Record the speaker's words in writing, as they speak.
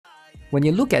when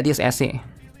you look at this essay,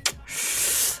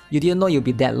 you didn't know you'd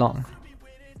be that long.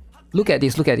 Look at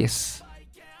this, look at this.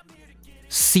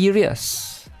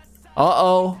 Serious.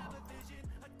 Uh-oh.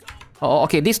 Oh,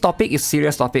 okay, this topic is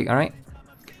serious topic, alright?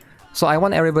 So I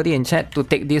want everybody in chat to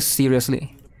take this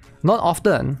seriously. Not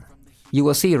often, you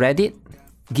will see Reddit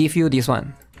give you this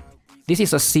one. This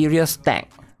is a serious tag.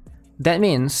 That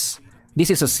means this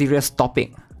is a serious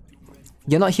topic.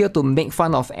 You're not here to make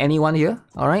fun of anyone here,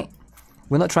 alright?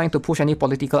 We're not trying to push any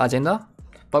political agenda,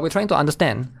 but we're trying to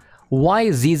understand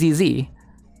why ZZZ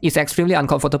is extremely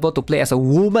uncomfortable to play as a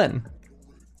woman.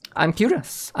 I'm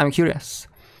curious. I'm curious.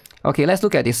 Okay, let's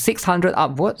look at this. 600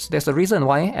 upwards. There's a reason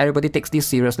why everybody takes this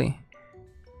seriously.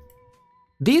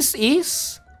 This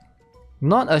is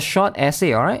not a short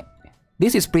essay, alright?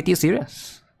 This is pretty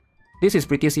serious. This is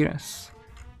pretty serious.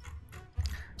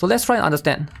 So let's try and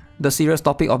understand the serious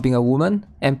topic of being a woman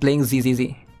and playing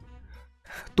ZZZ.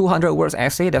 200 words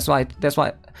essay, that's what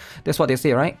they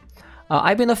say, right?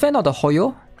 I've been a fan of the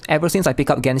Hoyo ever since I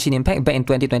picked up Genshin Impact back in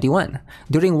 2021,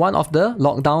 during one of the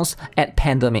lockdowns at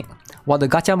pandemic. While the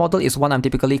gacha model is one I'm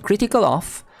typically critical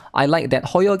of, I like that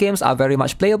Hoyo games are very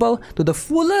much playable to the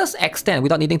fullest extent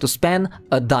without needing to spend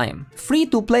a dime. Free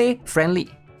to play, friendly.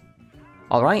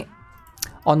 Alright?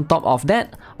 On top of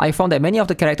that, I found that many of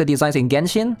the character designs in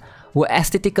Genshin were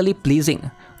aesthetically pleasing,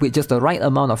 with just the right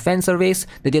amount of fan service.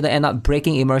 They didn't end up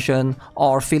breaking immersion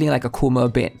or feeling like a Kuma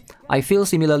bait. I feel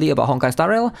similarly about Honkai Star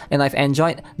Rail, and I've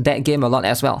enjoyed that game a lot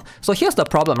as well. So here's the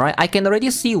problem, right? I can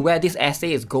already see where this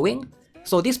essay is going.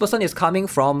 So this person is coming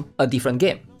from a different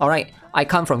game, alright? I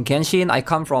come from Genshin,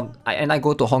 and I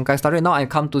go to Honkai Star Rail, now I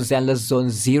come to Zenless Zone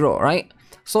 0, right?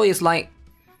 So it's like,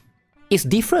 it's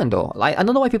different though. Like, I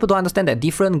don't know why people don't understand that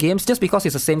different games, just because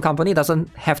it's the same company, doesn't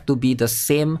have to be the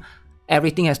same.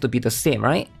 Everything has to be the same,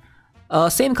 right?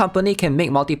 Same company can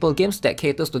make multiple games that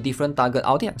caters to different target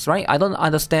audience, right? I don't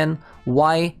understand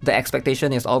why the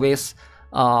expectation is always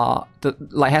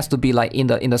has to be like in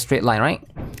the straight line, right?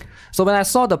 So when I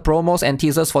saw the promos and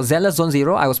teasers for Zenless Zone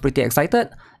 0, I was pretty excited.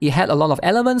 It had a lot of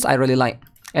elements I really like,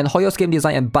 and Hoyo's game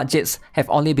design and budgets have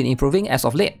only been improving as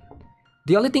of late.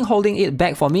 The only thing holding it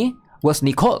back for me was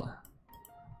Nicole.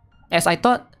 As I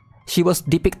thought she was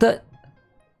depicted,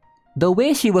 the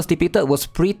way she was depicted was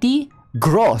pretty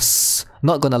gross,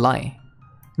 not gonna lie.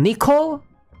 Nicole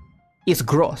is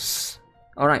gross.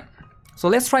 Alright, so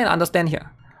let's try and understand here.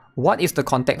 What is the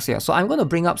context here? So I'm gonna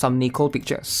bring up some Nicole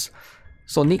pictures.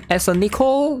 So as a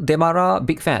Nicole Demara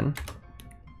big fan,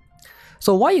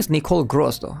 so why is Nicole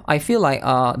gross though? I feel like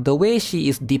the way she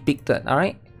is depicted,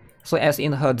 alright? So as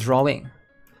in her drawing.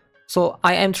 So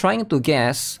I am trying to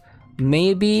guess,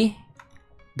 maybe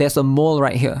there's a mole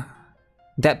right here.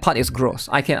 That part is gross.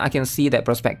 I can see that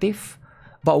perspective.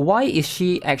 But why is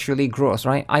she actually gross,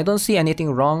 right? I don't see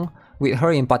anything wrong with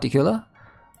her in particular.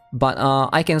 But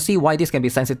I can see why this can be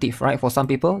sensitive, right? For some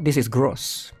people, this is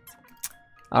gross.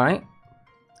 Alright.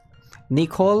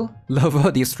 Nicole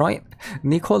Lover Destroyed.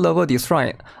 Nicole Lover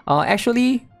Destroyed.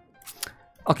 Actually,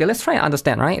 okay, let's try and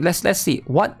understand, right? Let's see.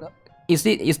 What is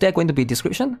it? Is there going to be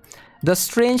description? The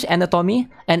strange anatomy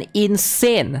and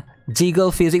insane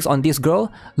jiggle physics on this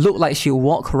girl look like she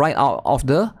walked right out of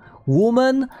the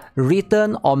woman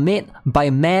written or made by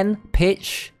man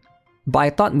page. But I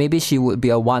thought maybe she would be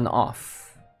a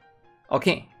one-off.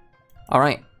 Okay.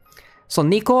 Alright. So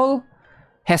Nicole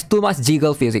has too much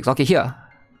jiggle physics. Okay, here.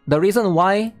 The reason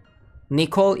why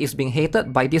Nicole is being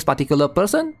hated by this particular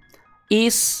person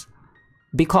is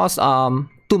because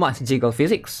too much jiggle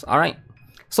physics. Alright.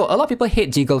 So a lot of people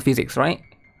hate jiggle physics, right?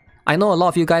 I know a lot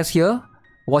of you guys here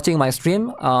watching my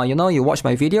stream, you know, you watch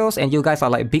my videos and you guys are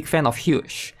like big fan of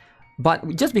Huge.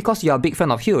 But just because you are a big fan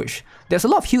of Huge, there's a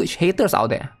lot of Huge haters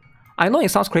out there. I know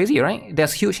it sounds crazy, right?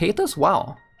 There's Huge haters?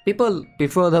 Wow. People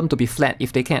prefer them to be flat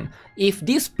if they can. If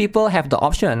these people have the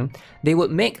option, they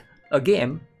would make a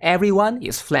game everyone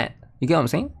is flat. You get what I'm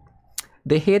saying?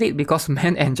 They hate it because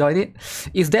men enjoyed it.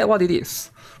 Is that what it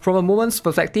is? From a woman's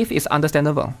perspective, it's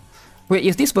understandable. Wait,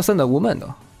 is this person a woman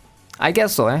though? I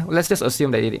guess so, eh? Let's just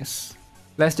assume that it is.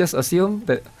 Let's just assume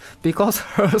that because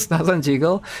hers doesn't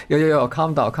jiggle. Yo,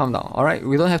 calm down, calm down. Alright,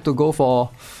 we don't have to go for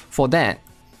that.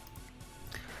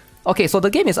 Okay, so the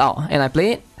game is out and I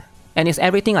play it. And it's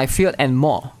everything I feared and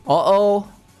more. Uh-oh.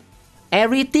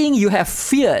 Everything you have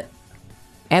feared.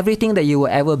 Everything that you will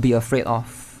ever be afraid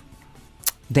of.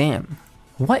 Damn.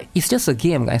 What? It's just a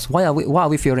game, guys. Why are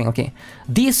we fearing? Okay.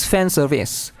 This fan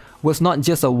service was not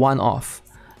just a one-off.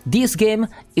 This game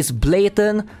is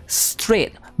blatant,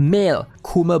 straight, male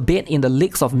Kuma bait in the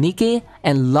leaks of Nikke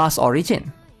and Last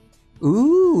Origin.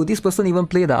 Ooh, this person even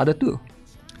played the other two.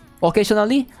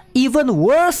 Occasionally, even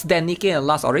worse than Nikke and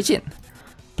Last Origin.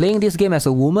 Playing this game as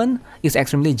a woman is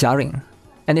extremely jarring,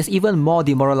 and it's even more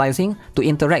demoralizing to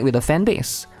interact with the fan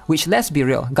base, which, let's be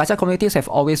real, gacha communities have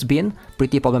always been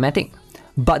pretty problematic.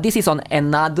 But this is on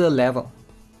another level.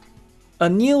 A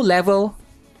new level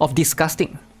of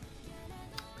disgusting.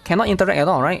 Cannot interact at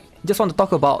all, right? Just want to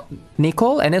talk about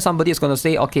Nicole, and then somebody is going to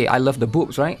say, okay, I love the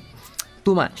boobs, right?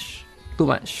 Too much. Too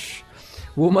much.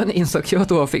 Woman insecure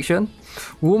to a fiction?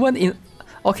 Woman in...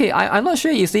 Okay, I'm not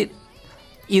sure, is it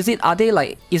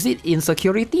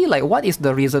insecurity? Like, what is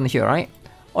the reason here, right?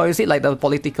 Or is it like the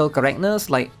political correctness?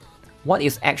 Like, what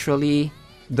is actually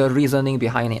the reasoning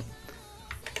behind it?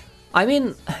 I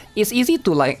mean, it's easy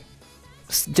to like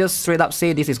just straight up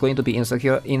say this is going to be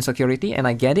insecurity, and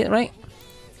I get it, right?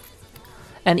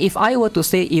 And if I were to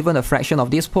say even a fraction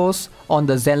of this post on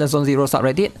the Zenless Zone Zero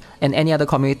subreddit and any other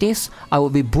communities, I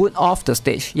would be booed off the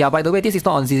stage. Yeah, by the way, this is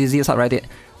not on ZZZ subreddit.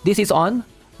 This is on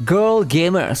Girl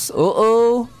Gamers.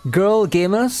 Girl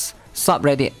Gamers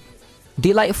subreddit.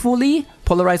 Delightfully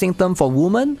polarizing term for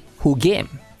women who game.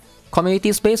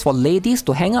 Community space for ladies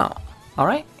to hang out.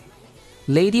 Alright?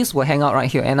 Ladies will hang out right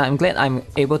here, and I'm glad I'm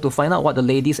able to find out what the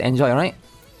ladies enjoy, right?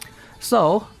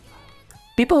 So,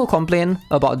 people who complain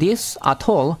about this are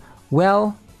told,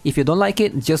 well, if you don't like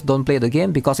it, just don't play the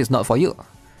game because it's not for you.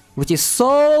 Which is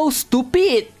so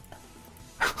stupid!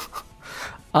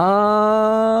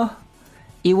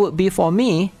 It would be for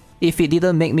me if it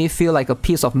didn't make me feel like a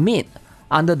piece of meat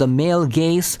under the male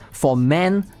gaze for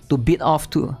men to beat off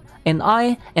to. And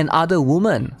I and other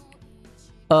women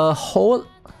should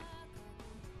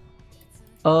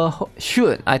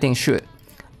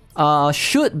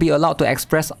be allowed to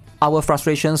express our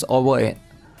frustrations over it.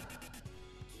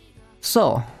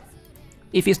 So,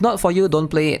 if it's not for you, don't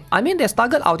play it. I mean, there's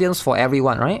target audience for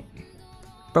everyone, right?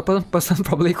 Person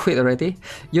probably quit already.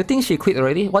 You think she quit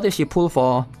already? What if she pull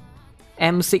for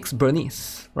M6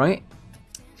 Bernice, right?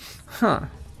 Huh.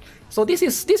 So this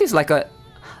is like a...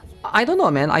 I don't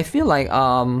know, man. I feel like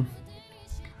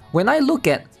when I look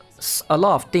at a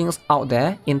lot of things out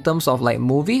there in terms of like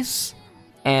movies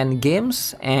and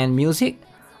games and music,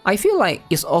 I feel like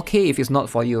it's okay if it's not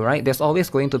for you, right? There's always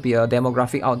going to be a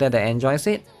demographic out there that enjoys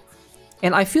it.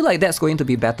 And I feel like that's going to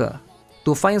be better.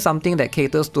 To find something that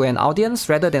caters to an audience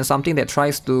rather than something that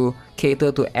tries to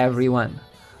cater to everyone.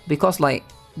 Because like,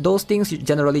 those things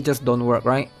generally just don't work,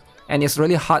 right? And it's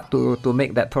really hard to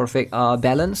make that perfect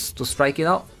balance, to strike it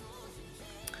out.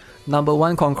 Number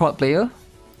 1 Concord player.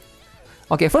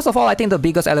 Okay, first of all, I think the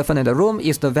biggest elephant in the room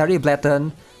is the very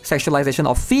blatant sexualization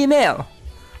of female.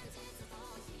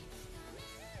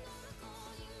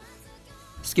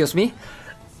 Excuse me.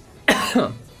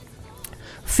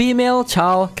 Female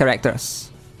child characters.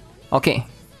 Okay,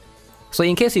 so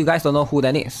in case you guys don't know who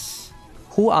that is,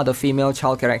 who are the female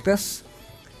child characters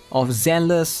of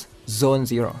Zenless Zone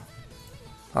Zero?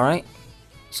 Alright,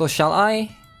 so shall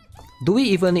I? Do we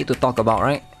even need to talk about,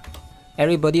 right?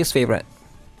 Everybody's favorite,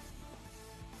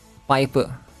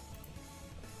 Piper.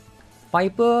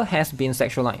 Piper has been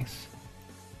sexualized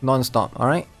non-stop,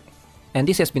 alright? And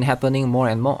this has been happening more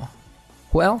and more.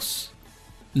 Who else?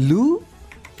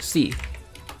 Lucy.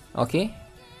 Okay,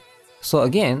 so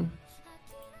again,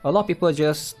 a lot of people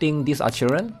just think these are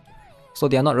children, so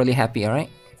they are not really happy, alright?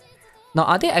 Now,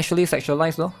 are they actually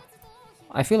sexualized though?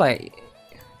 I feel like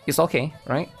it's okay,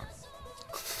 right?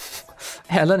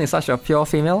 Ellen is such a pure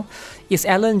female. Is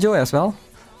Ellen Joe as well?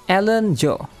 Ellen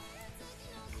Joe.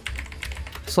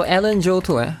 So Ellen Joe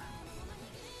too,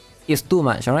 is too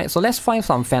much, alright? So let's find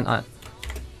some fan art.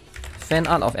 Fan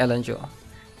art of Ellen Joe.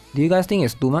 Do you guys think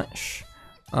it's too much?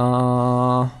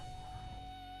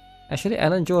 Actually,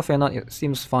 Ellen Joe fan art, it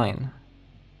seems fine.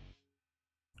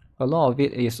 A lot of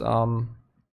it is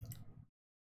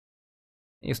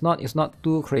it's not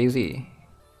too crazy.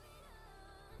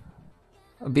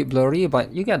 A bit blurry,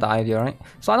 but you get the idea, right?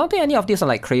 So I don't think any of these are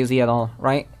like crazy at all,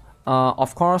 right?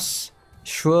 Of course,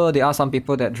 sure, there are some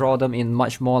people that draw them in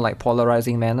much more like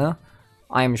polarizing manner,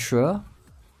 I'm sure.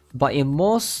 But in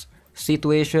most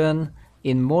situations,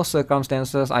 in most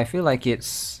circumstances, I feel like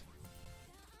it's...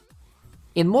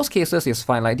 in most cases, it's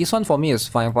fine. Like this one for me is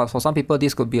fine, but for some people,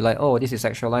 this could be like, oh, this is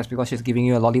sexualized because she's giving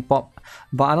you a lollipop.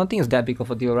 But I don't think it's that big of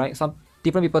a deal, right? Some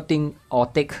different people think or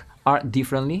take art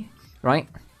differently, right?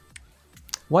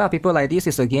 Why are people like this?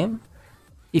 It's a game.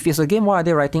 If it's a game, why are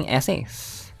they writing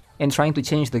essays and trying to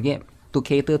change the game to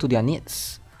cater to their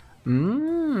needs?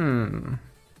 You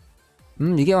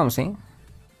get what I'm saying?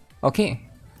 Okay.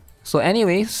 So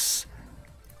anyways,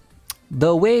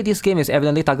 the way this game is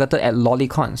evidently targeted at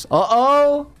lolicons.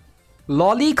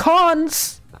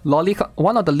 Lolicons!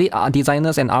 One of the lead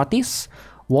designers and artists,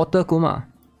 Walter Kumar,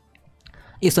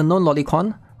 is a known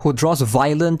lolicon who draws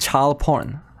violent child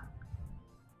porn.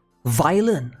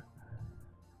 Violent.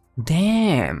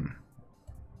 Damn.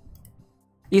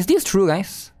 Is this true,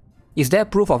 guys? Is there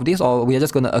proof of this, or we're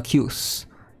just gonna accuse?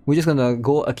 We're just gonna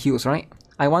go accuse, right?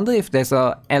 I wonder if there's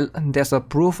a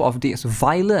proof of this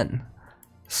violent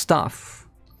stuff.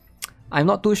 I'm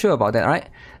not too sure about that, right?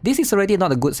 This is already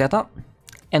not a good setup.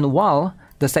 And while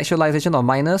the sexualization of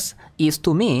minors is,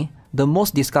 to me, the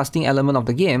most disgusting element of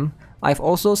the game, I've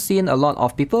also seen a lot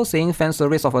of people saying fan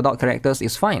service of adult characters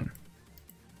is fine.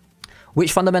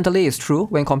 Which fundamentally is true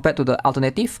when compared to the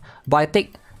alternative, but I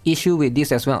take issue with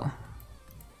this as well.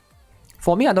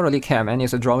 For me, I don't really care, man.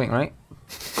 It's a drawing, right?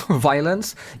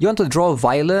 Violence. You want to draw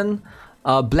violent,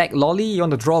 black lolly, you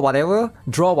want to draw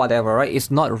whatever, right? It's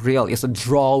not real. It's a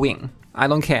drawing. I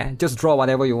don't care. Just draw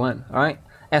whatever you want, alright?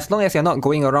 As long as you're not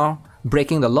going around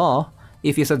breaking the law,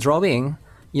 if it's a drawing,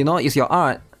 you know, it's your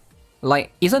art.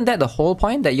 Like, isn't that the whole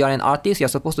point? That you're an artist, you're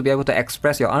supposed to be able to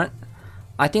express your art?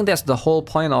 I think that's the whole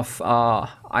point of,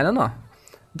 I don't know.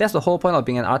 That's the whole point of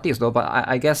being an artist though, but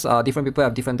I guess different people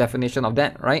have different definition of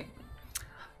that, right?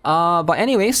 But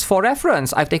anyways, for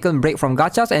reference, I've taken a break from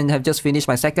gachas and have just finished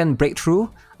my second playthrough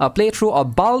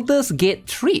of Baldur's Gate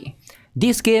 3.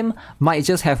 This game might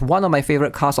just have one of my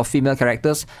favorite cast of female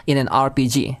characters in an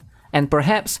RPG, and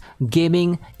perhaps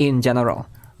gaming in general,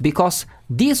 because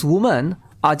these women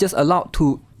are just allowed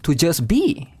to just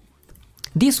be.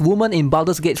 These women in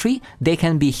Baldur's Gate 3, they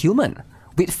can be human,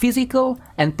 with physical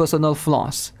and personal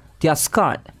flaws. They are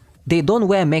scarred, they don't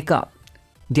wear makeup,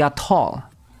 they are tall,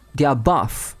 they are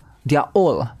buff, they are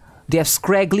old, they have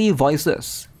scraggly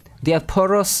voices, they have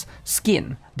porous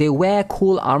skin, they wear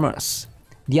cool armors.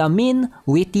 They are mean,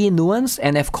 witty, nuanced,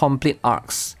 and have complete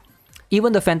arcs.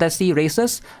 Even the fantasy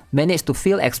races manage to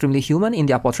feel extremely human in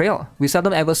their portrayal. We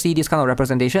seldom ever see this kind of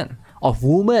representation of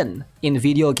women in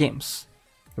video games.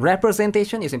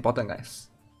 Representation is important, guys.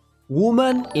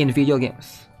 Women in video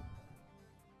games.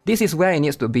 This is where it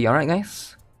needs to be, alright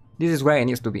guys? This is where it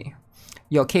needs to be.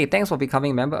 Yo, K, thanks for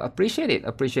becoming a member. Appreciate it,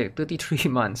 appreciate it. 33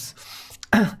 months.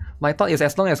 My thought is,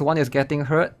 as long as one is getting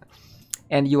hurt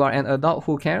and you are an adult,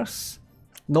 who cares?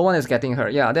 No one is getting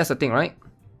hurt. Yeah, that's the thing, right?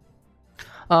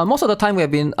 Most of the time we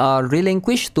have been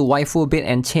relinquished to waifu bait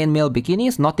and chainmail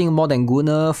bikinis, nothing more than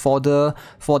guna fodder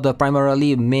for the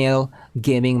primarily male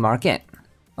gaming market.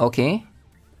 Okay.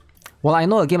 While I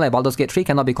know a game like Baldur's Gate 3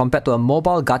 cannot be compared to a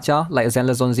mobile gacha like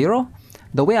Zenless Zone Zero,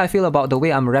 the way I feel about the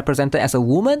way I'm represented as a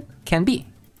woman can be.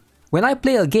 When I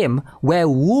play a game where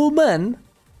women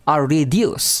are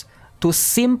reduced to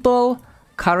simple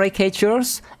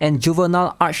caricatures and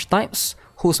juvenile archetypes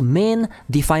whose main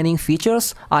defining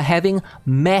features are having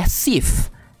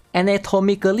massive,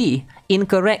 anatomically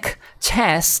incorrect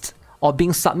chest or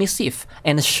being submissive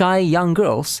and shy young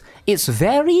girls, it's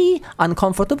very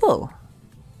uncomfortable.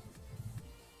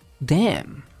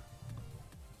 Damn.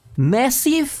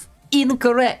 Massive,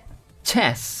 incorrect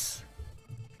chest.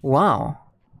 Wow.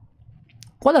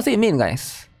 What does it mean,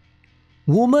 guys?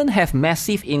 Women have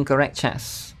massive, incorrect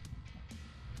chests.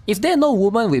 Is there no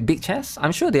woman with big chests?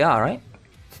 I'm sure there are, right?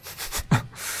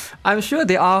 I'm sure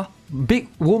there are big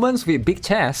women with big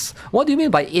chests. What do you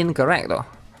mean by incorrect though?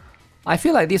 I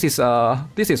feel like this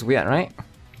is weird, right?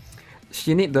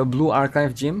 She need the blue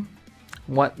archive gym.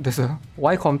 What?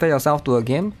 Why compare yourself to a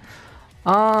game?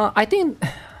 I think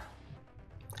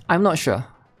I'm not sure.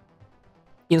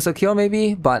 Insecure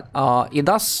maybe, but it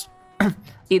does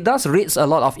it does raise a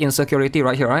lot of insecurity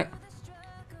right here, right?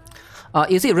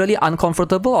 Is it really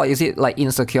uncomfortable or is it like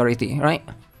insecurity, right?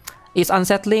 It's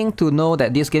unsettling to know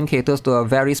that this game caters to a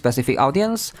very specific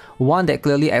audience, one that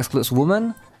clearly excludes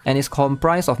women, and is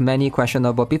comprised of many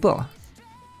questionable people.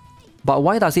 But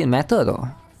why does it matter though?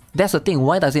 That's the thing,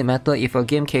 why does it matter if a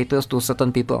game caters to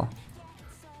certain people?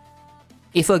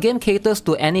 If a game caters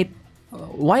to any...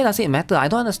 why does it matter? I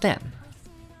don't understand.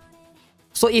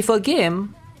 So if a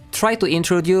game tries to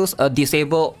introduce a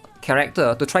disabled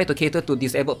character to try to cater to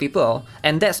disabled people,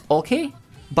 and that's okay,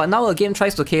 but now a game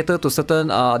tries to cater to certain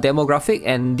demographic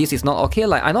and this is not okay.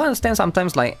 Like, I don't understand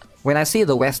sometimes, like when I see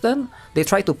the Western, they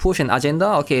try to push an agenda.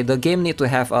 Okay, the game need to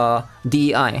have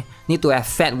DEI, need to have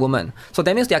fat women, so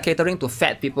that means they are catering to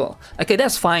fat people. Okay,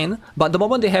 that's fine, but the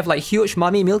moment they have like huge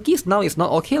mommy milkies, now it's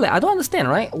not okay. Like, I don't understand,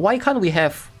 right? Why can't we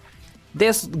have...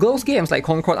 There's girls games like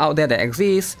Concord out there that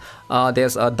exist,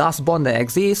 there's a Dustborn that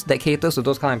exists that caters to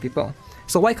those kind of people.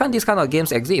 So why can't these kind of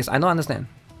games exist? I don't understand.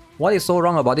 What is so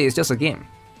wrong about it? It's just a game.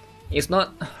 It's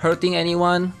not hurting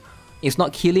anyone, it's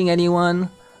not killing anyone,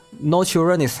 no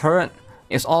children is hurt,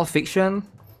 it's all fiction.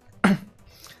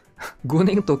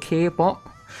 Gunning to K-pop,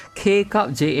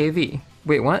 K-cup JAV.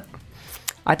 Wait, what?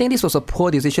 I think this was a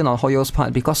poor decision on Hoyo's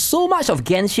part because so much of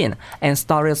Genshin and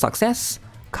Star Rail's success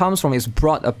comes from its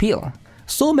broad appeal.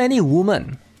 So many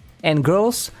women and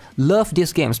girls love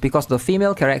these games because the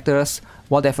female characters,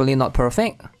 while definitely not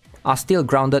perfect, are still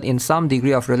grounded in some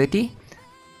degree of reality,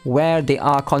 where they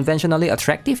are conventionally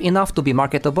attractive enough to be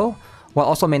marketable, while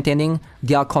also maintaining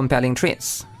their compelling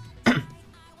traits.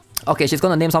 Okay, she's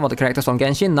gonna name some of the characters from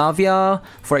Genshin. Navia,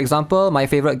 for example, my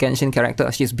favorite Genshin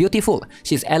character. She's beautiful,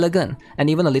 she's elegant, and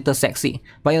even a little sexy,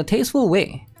 but in a tasteful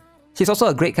way. She's also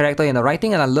a great character in the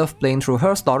writing, and I love playing through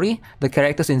her story. The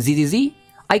characters in ZZZ,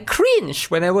 I cringe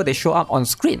whenever they show up on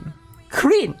screen.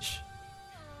 Cringe!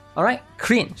 Alright,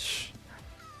 cringe.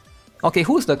 Okay,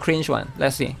 who's the cringe one?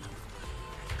 Let's see.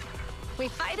 We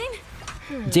fighting?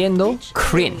 Jane,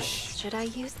 cringe. Should I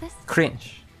use this?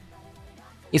 Cringe.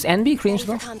 Is NB cringe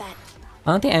though? I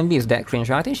don't think NB is that cringe,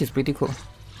 right? I think she's pretty cool.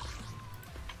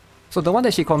 So the one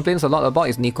that she complains a lot about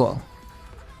is Nicole.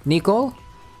 Nicole?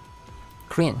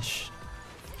 Cringe.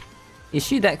 Is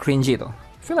she that cringy though?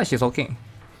 I feel like she's okay.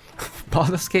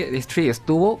 Baldur's Gate 3 is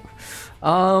too woke.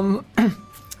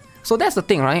 So that's the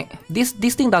thing, right? This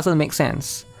thing doesn't make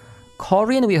sense.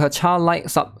 Corinne with her childlike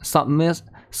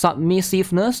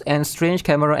submissiveness and strange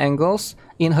camera angles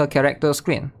in her character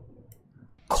screen.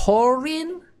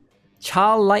 Corinne,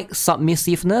 childlike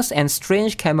submissiveness and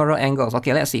strange camera angles.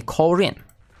 Okay, let's see. Corinne,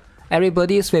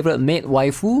 everybody's favorite maid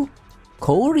waifu.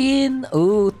 Corinne,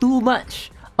 oh, too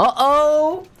much.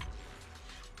 Uh-oh.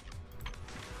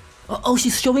 Uh-oh,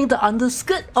 she's showing the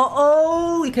underskirt.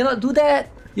 Uh-oh, you cannot do that.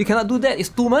 You cannot do that. It's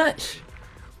too much.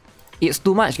 It's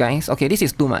too much, guys. Okay, this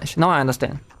is too much. Now I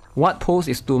understand. What pose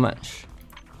is too much?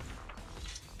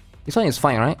 This one is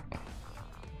fine, right?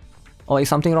 Or is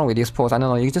something wrong with this pose? I don't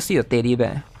know. You just see a teddy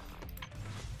bear.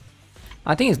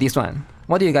 I think it's this one.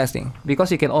 What do you guys think?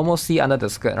 Because you can almost see under the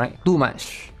skirt, right? Too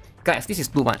much. Guys, this is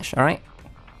too much, alright?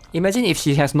 Imagine if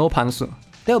she has no pantsu.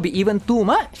 That would be even too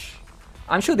much.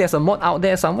 I'm sure there's a mod out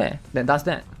there somewhere that does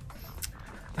that.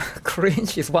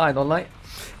 Cringe is what I don't like.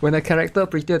 When a character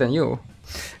prettier than you.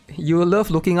 You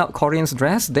love looking up Corinne's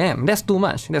dress? Damn, that's too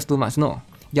much. That's too much. No.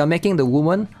 You're making the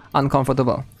woman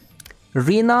uncomfortable.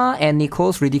 Rina and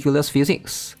Nicole's ridiculous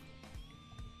physics.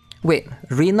 Wait,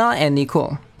 Rina and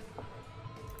Nicole.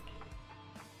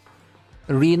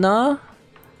 Rina?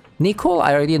 Nicole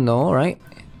I already know, right?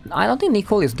 I don't think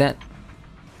Nicole is that.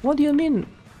 What do you mean?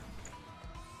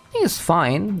 I think it's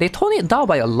fine. They toned it down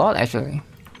by a lot actually.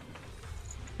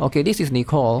 Okay, this is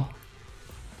Nicole.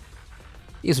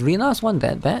 Is Rina's one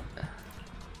that bad?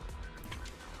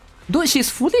 Dude, she's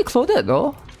fully clothed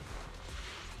though.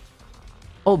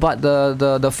 Oh, but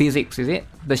the physics, is it?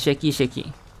 The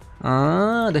shaky.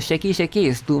 Ah, the shaky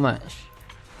is too much.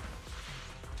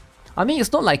 I mean,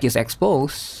 it's not like it's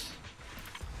exposed.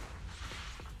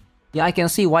 Yeah, I can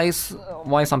see why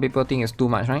some people think it's too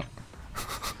much, right?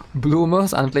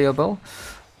 Bloomers unplayable.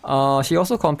 She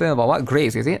also complained about what?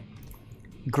 Grace, is it?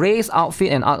 Grace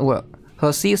outfit and artwork. Her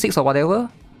C6 or whatever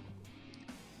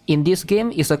in this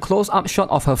game is a close-up shot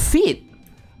of her feet.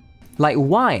 Like,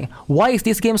 why? Why is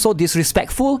this game so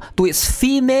disrespectful to its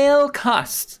female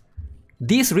cast?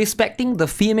 Disrespecting the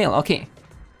female. Okay.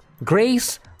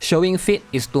 Grace showing feet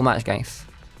is too much, guys.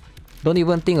 Don't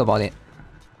even think about it.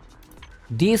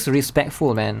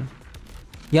 Disrespectful, man.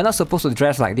 You're not supposed to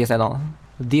dress like this at all.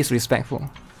 Disrespectful.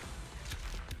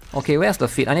 Okay, where's the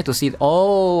feet? I need to see.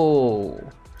 Oh.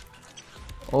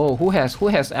 Oh, who has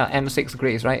M6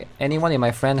 Grace, right? Anyone in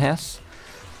my friend has.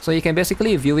 So you can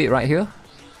basically view it right here.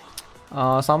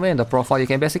 Somewhere in the profile, you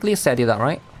can basically set it up,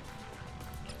 right?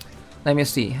 Let me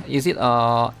see. Is it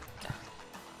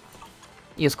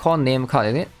it's called name card,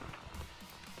 is it?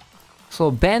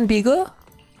 So band bigger?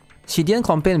 She didn't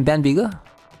complain band bigger.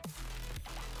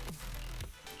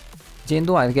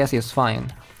 Jendo, I guess is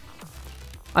fine.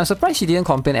 I'm surprised she didn't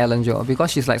complain Ellen Jo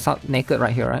because she's like naked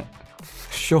right here, right?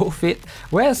 Show fit.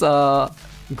 Where's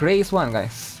Grace one,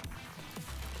 guys?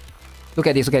 Look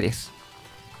at this, look at this.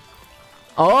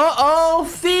 Oh,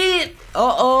 feet!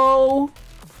 Uh-oh!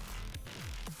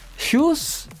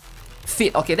 Shoes?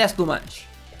 Feet. Okay, that's too much.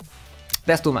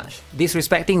 That's too much.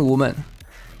 Disrespecting woman.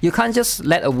 You can't just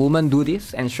let a woman do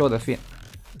this and show the feet.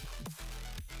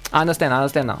 I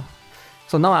understand now.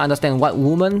 So now I understand what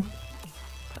women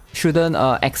shouldn't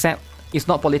accept. It's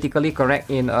not politically correct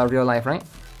in real life, right?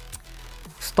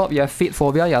 Stop your feet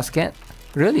phobia, you're scared?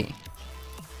 Really?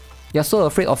 You're so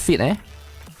afraid of feet, eh?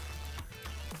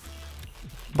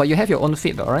 But you have your own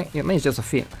feet though, right? Your man is just a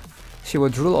feet. She will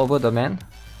drool over the man?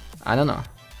 I don't know.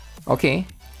 Okay.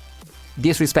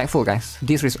 Disrespectful, guys.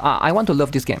 I want to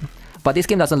love this game. But this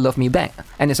game doesn't love me back.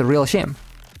 And it's a real shame.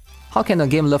 How can a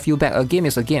game love you back? A game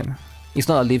is a game. It's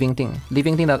not a living thing.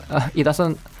 Living thing that it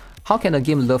doesn't. How can the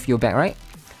game love you back, right?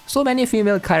 So many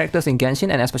female characters in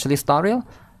Genshin and especially Star Rail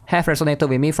have resonated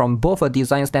with me from both a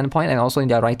design standpoint and also in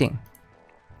their writing.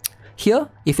 Here,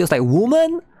 it feels like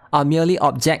women are merely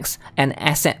objects and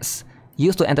assets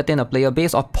used to entertain a player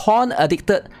base of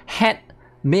porn-addicted het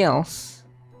males.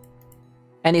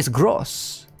 And it's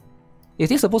gross. Is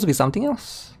this supposed to be something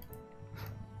else?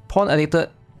 Porn-addicted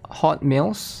hot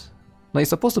males? No, it's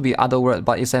supposed to be other word,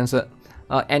 but it's censored.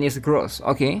 And it's gross,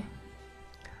 okay.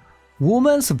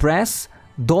 Woman's breasts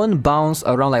don't bounce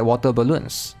around like water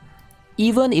balloons,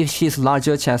 even if she's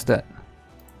larger chested.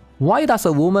 Why does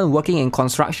a woman working in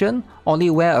construction only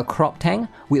wear a crop tank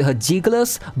with her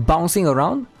jigglers bouncing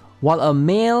around, while a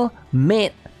male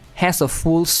maid has a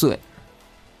full suit?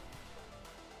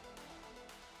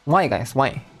 Why, guys?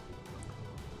 Why?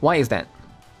 Why is that?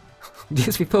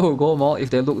 These people will go more if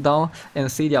they look down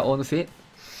and see their own feet.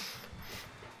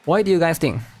 Why do you guys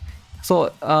think?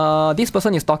 So, this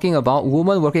person is talking about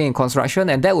woman working in construction,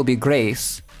 and that would be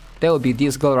Grace. That would be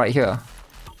this girl right here.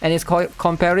 And it's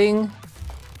comparing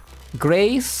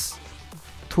Grace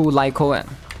to Lycoan.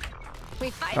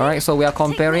 Alright, so we are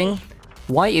comparing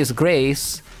why is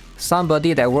Grace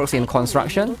somebody that works in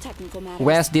construction,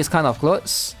 wears this kind of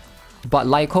clothes, but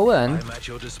Lycoan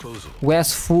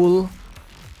wears full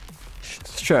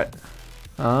shirt.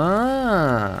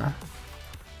 Ah.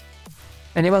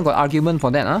 Anyone got argument for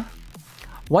that, huh?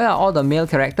 Why are all the male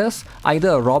characters either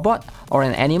a robot or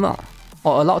an animal,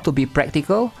 or allowed to be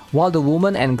practical, while the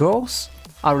women and girls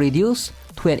are reduced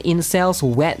to an incel's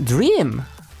wet dream?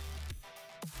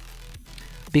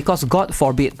 Because God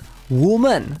forbid,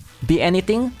 woman be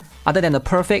anything other than a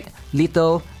perfect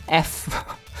little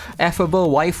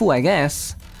affable waifu, I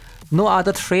guess. No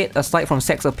other trait aside from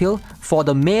sex appeal for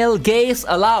the male gaze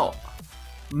allowed.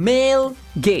 Male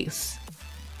gaze.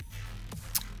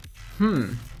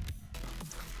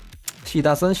 She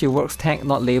doesn't, she works tech,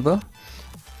 not labor.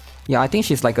 Yeah, I think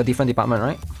she's like a different department,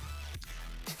 right?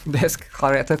 That's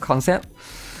character concept.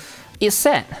 It's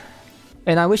sad,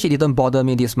 and I wish it didn't bother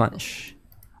me this much.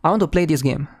 I want to play this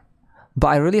game, but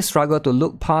I really struggle to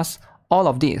look past all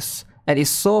of this, and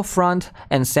it's so front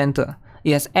and center.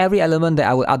 It has every element that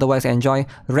I would otherwise enjoy: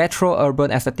 retro urban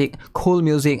aesthetic, cool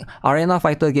music, arena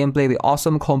fighter gameplay with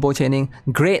awesome combo chaining,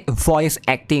 great voice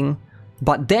acting.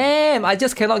 But damn, I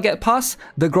just cannot get past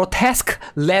the grotesque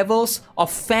levels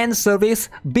of fan service,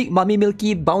 big mummy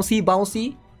milky,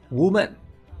 bouncy, woman.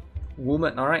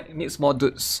 Woman, alright, needs more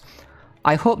dudes.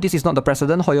 I hope this is not the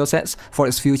precedent Hoyo sets for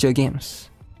its future games.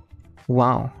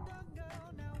 Wow.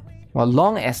 Well,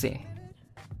 long essay.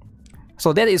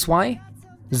 So that is why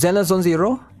Zenless Zone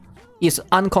Zero is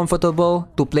uncomfortable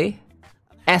to play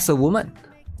as a woman.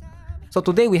 So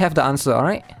today we have the answer,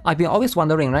 alright? I've been always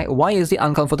wondering, right? Why is it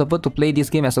uncomfortable to play this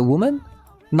game as a woman?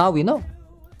 Now we know.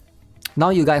 Now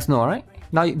you guys know, alright?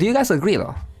 Now, do you guys agree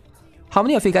though? How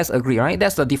many of you guys agree, right?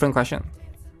 That's a different question.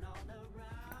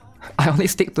 I only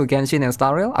stick to Genshin and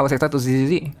Star Rail. I was excited to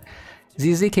ZZZ.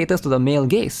 ZZZ caters to the male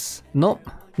gaze. Nope,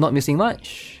 not missing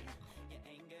much.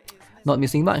 Not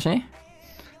missing much, eh?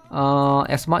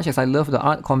 As much as I love the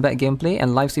art, combat gameplay,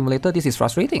 and life simulator, this is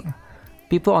frustrating.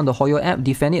 People on the Hoyo app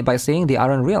defend it by saying they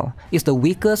aren't real. It's the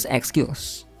weakest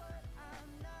excuse.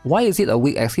 Why is it a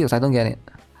weak excuse? I don't get it.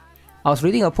 I was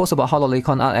reading a post about how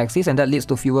lolicon art exists and that leads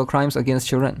to fewer crimes against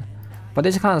children. But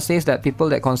this kind of says that people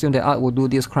that consume their art will do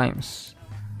these crimes.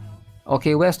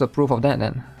 Okay, where's the proof of that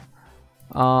then?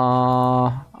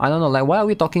 I don't know, like why are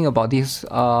we talking about this?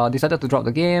 Decided to drop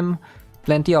the game.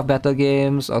 Plenty of better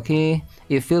games, okay.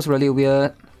 It feels really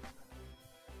weird.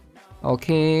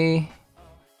 Okay.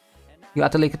 You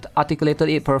articulated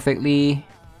it perfectly.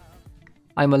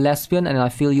 I'm a lesbian and I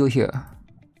feel you here.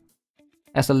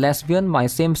 As a lesbian, my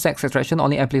same-sex attraction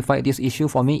only amplified this issue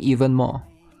for me even more.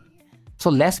 So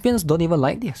lesbians don't even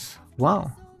like this.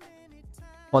 Wow.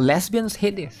 Or lesbians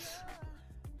hate this.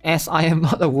 As I am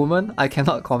not a woman, I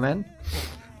cannot comment.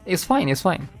 It's fine, it's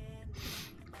fine.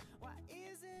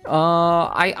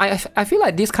 I feel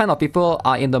like these kind of people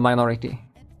are in the minority.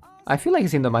 I feel like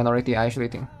it's in the minority, I actually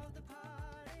think.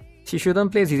 She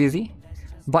shouldn't play ZZZ,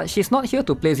 but she's not here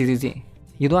to play ZZZ.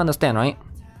 You don't understand, right?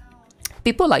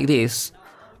 People like this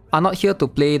are not here to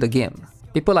play the game.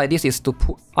 People like this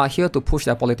are here to push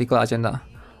their political agenda.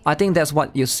 I think that's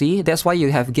what you see. That's why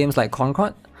you have games like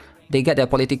Concord. They get their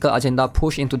political agenda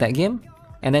pushed into that game,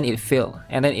 and then it failed,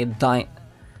 and then it died.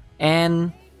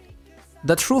 And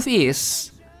the truth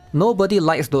is, nobody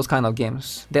likes those kind of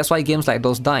games. That's why games like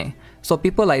those die. So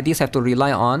people like this have to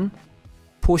rely on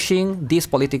pushing this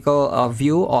political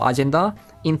view or agenda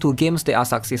into games that are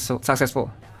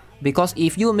successful. Because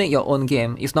if you make your own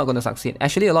game, it's not going to succeed.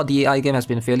 Actually, a lot of DAI game has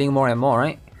been failing more and more,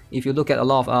 right? If you look at a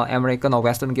lot of American or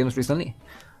Western games recently.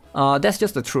 That's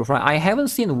just the truth, right? I haven't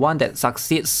seen one that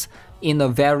succeeds in a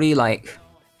very, like,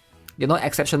 you know,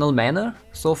 exceptional manner.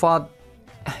 So far,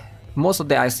 most of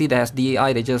that I see that has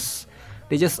DAI, they just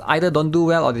either don't do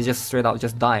well or they just straight out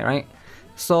just die, right?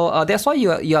 So that's why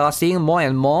you are seeing more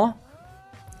and more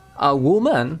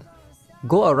women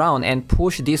go around and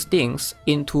push these things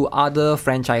into other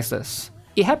franchises.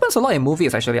 It happens a lot in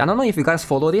movies, actually. I don't know if you guys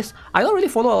follow this. I don't really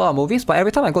follow a lot of movies, but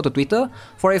every time I go to Twitter,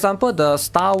 for example, the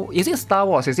Star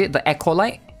Wars? Is it the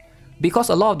Acolyte? Because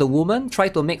a lot of the women try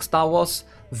to make Star Wars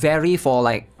very for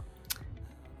like,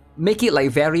 make it like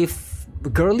very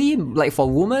girly, like for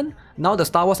women. Now the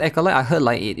Star Wars Acolyte, I heard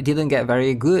like it didn't get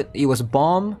very good. It was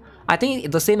bomb. I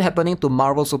think the same happening to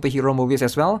Marvel superhero movies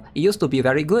as well. It used to be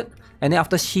very good, and then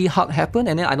after She-Hulk happened,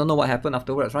 and then I don't know what happened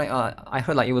afterwards, right? I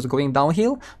heard like it was going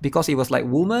downhill because it was like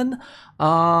woman.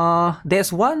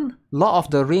 There's one Lord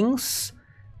of the Rings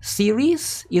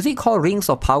series. Is it called Rings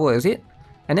of Power? Is it?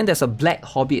 And then there's a Black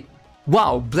Hobbit.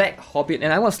 Wow, Black Hobbit,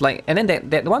 and I was like, and then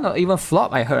that one even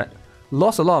flopped. I heard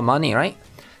lost a lot of money, right?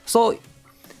 So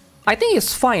I think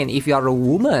it's fine if you are a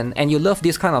woman and you love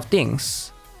these kind of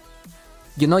things.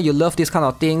 You know, you love these kind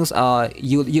of things.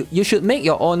 You should make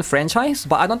your own franchise,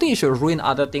 but I don't think you should ruin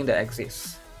other things that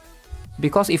exist.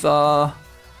 Because if and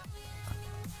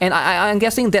I'm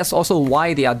guessing that's also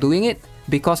why they are doing it.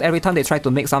 Because every time they try to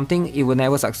make something, it will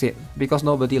never succeed because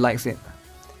nobody likes it.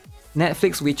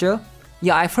 Netflix Witcher,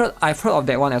 yeah, I've heard of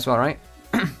that one as well, right?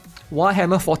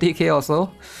 Warhammer 40k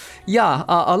also. Yeah,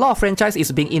 a lot of franchise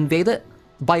is being invaded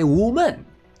by women.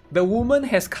 The woman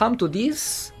has come to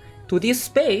this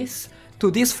space, to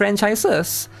these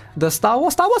franchises. The Star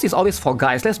Wars is always for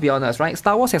guys, let's be honest, right?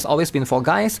 Star Wars has always been for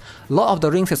guys. Lord of the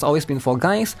Rings has always been for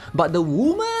guys. But the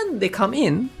woman, they come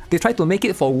in, they try to make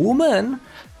it for women,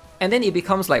 and then it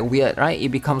becomes like weird, right? It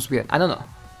becomes weird. I don't know.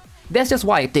 That's just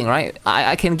what I think, right?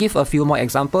 I can give a few more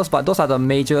examples, but those are the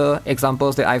major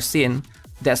examples that I've seen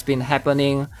that's been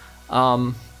happening.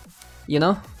 You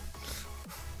know?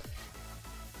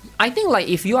 I think like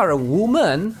if you are a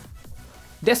woman,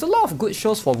 there's a lot of good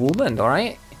shows for women,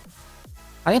 alright?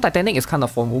 I think Titanic is kind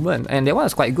of for women, and that one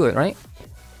is quite good, right?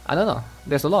 I don't know.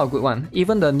 There's a lot of good one.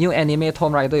 Even the new anime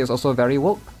Tomb Raider is also very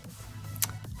woke.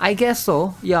 I guess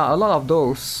so. Yeah, a lot of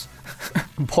those.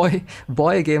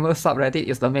 boy gamer subreddit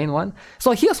is the main one.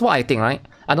 So here's what I think, right?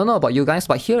 I don't know about you guys,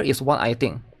 but here is what I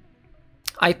think.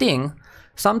 I think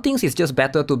some things is just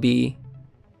better to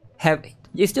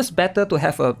it's just better to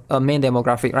have a main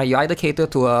demographic, right? You either cater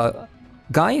to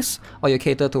guys or you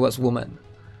cater towards women.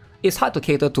 It's hard to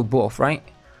cater to both, right?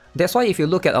 That's why if you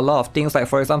look at a lot of things, like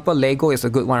for example, Lego is a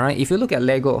good one, right? If you look at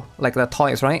Lego, like the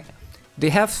toys, right? They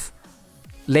have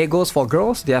Legos for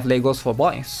girls, they have Legos for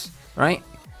boys, right?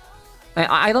 And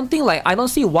I don't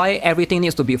see why everything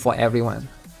needs to be for everyone.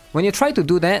 When you try to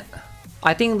do that,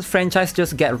 I think franchise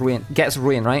just gets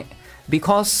ruined, right?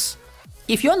 Because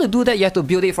if you want to do that, you have to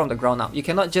build it from the ground up. You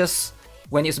cannot just,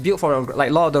 when it's built for,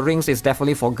 like Lord of the Rings is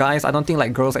definitely for guys, I don't think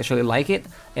like girls actually like it.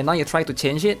 And now you try to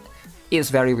change it, it's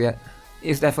very weird.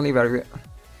 It's definitely very weird.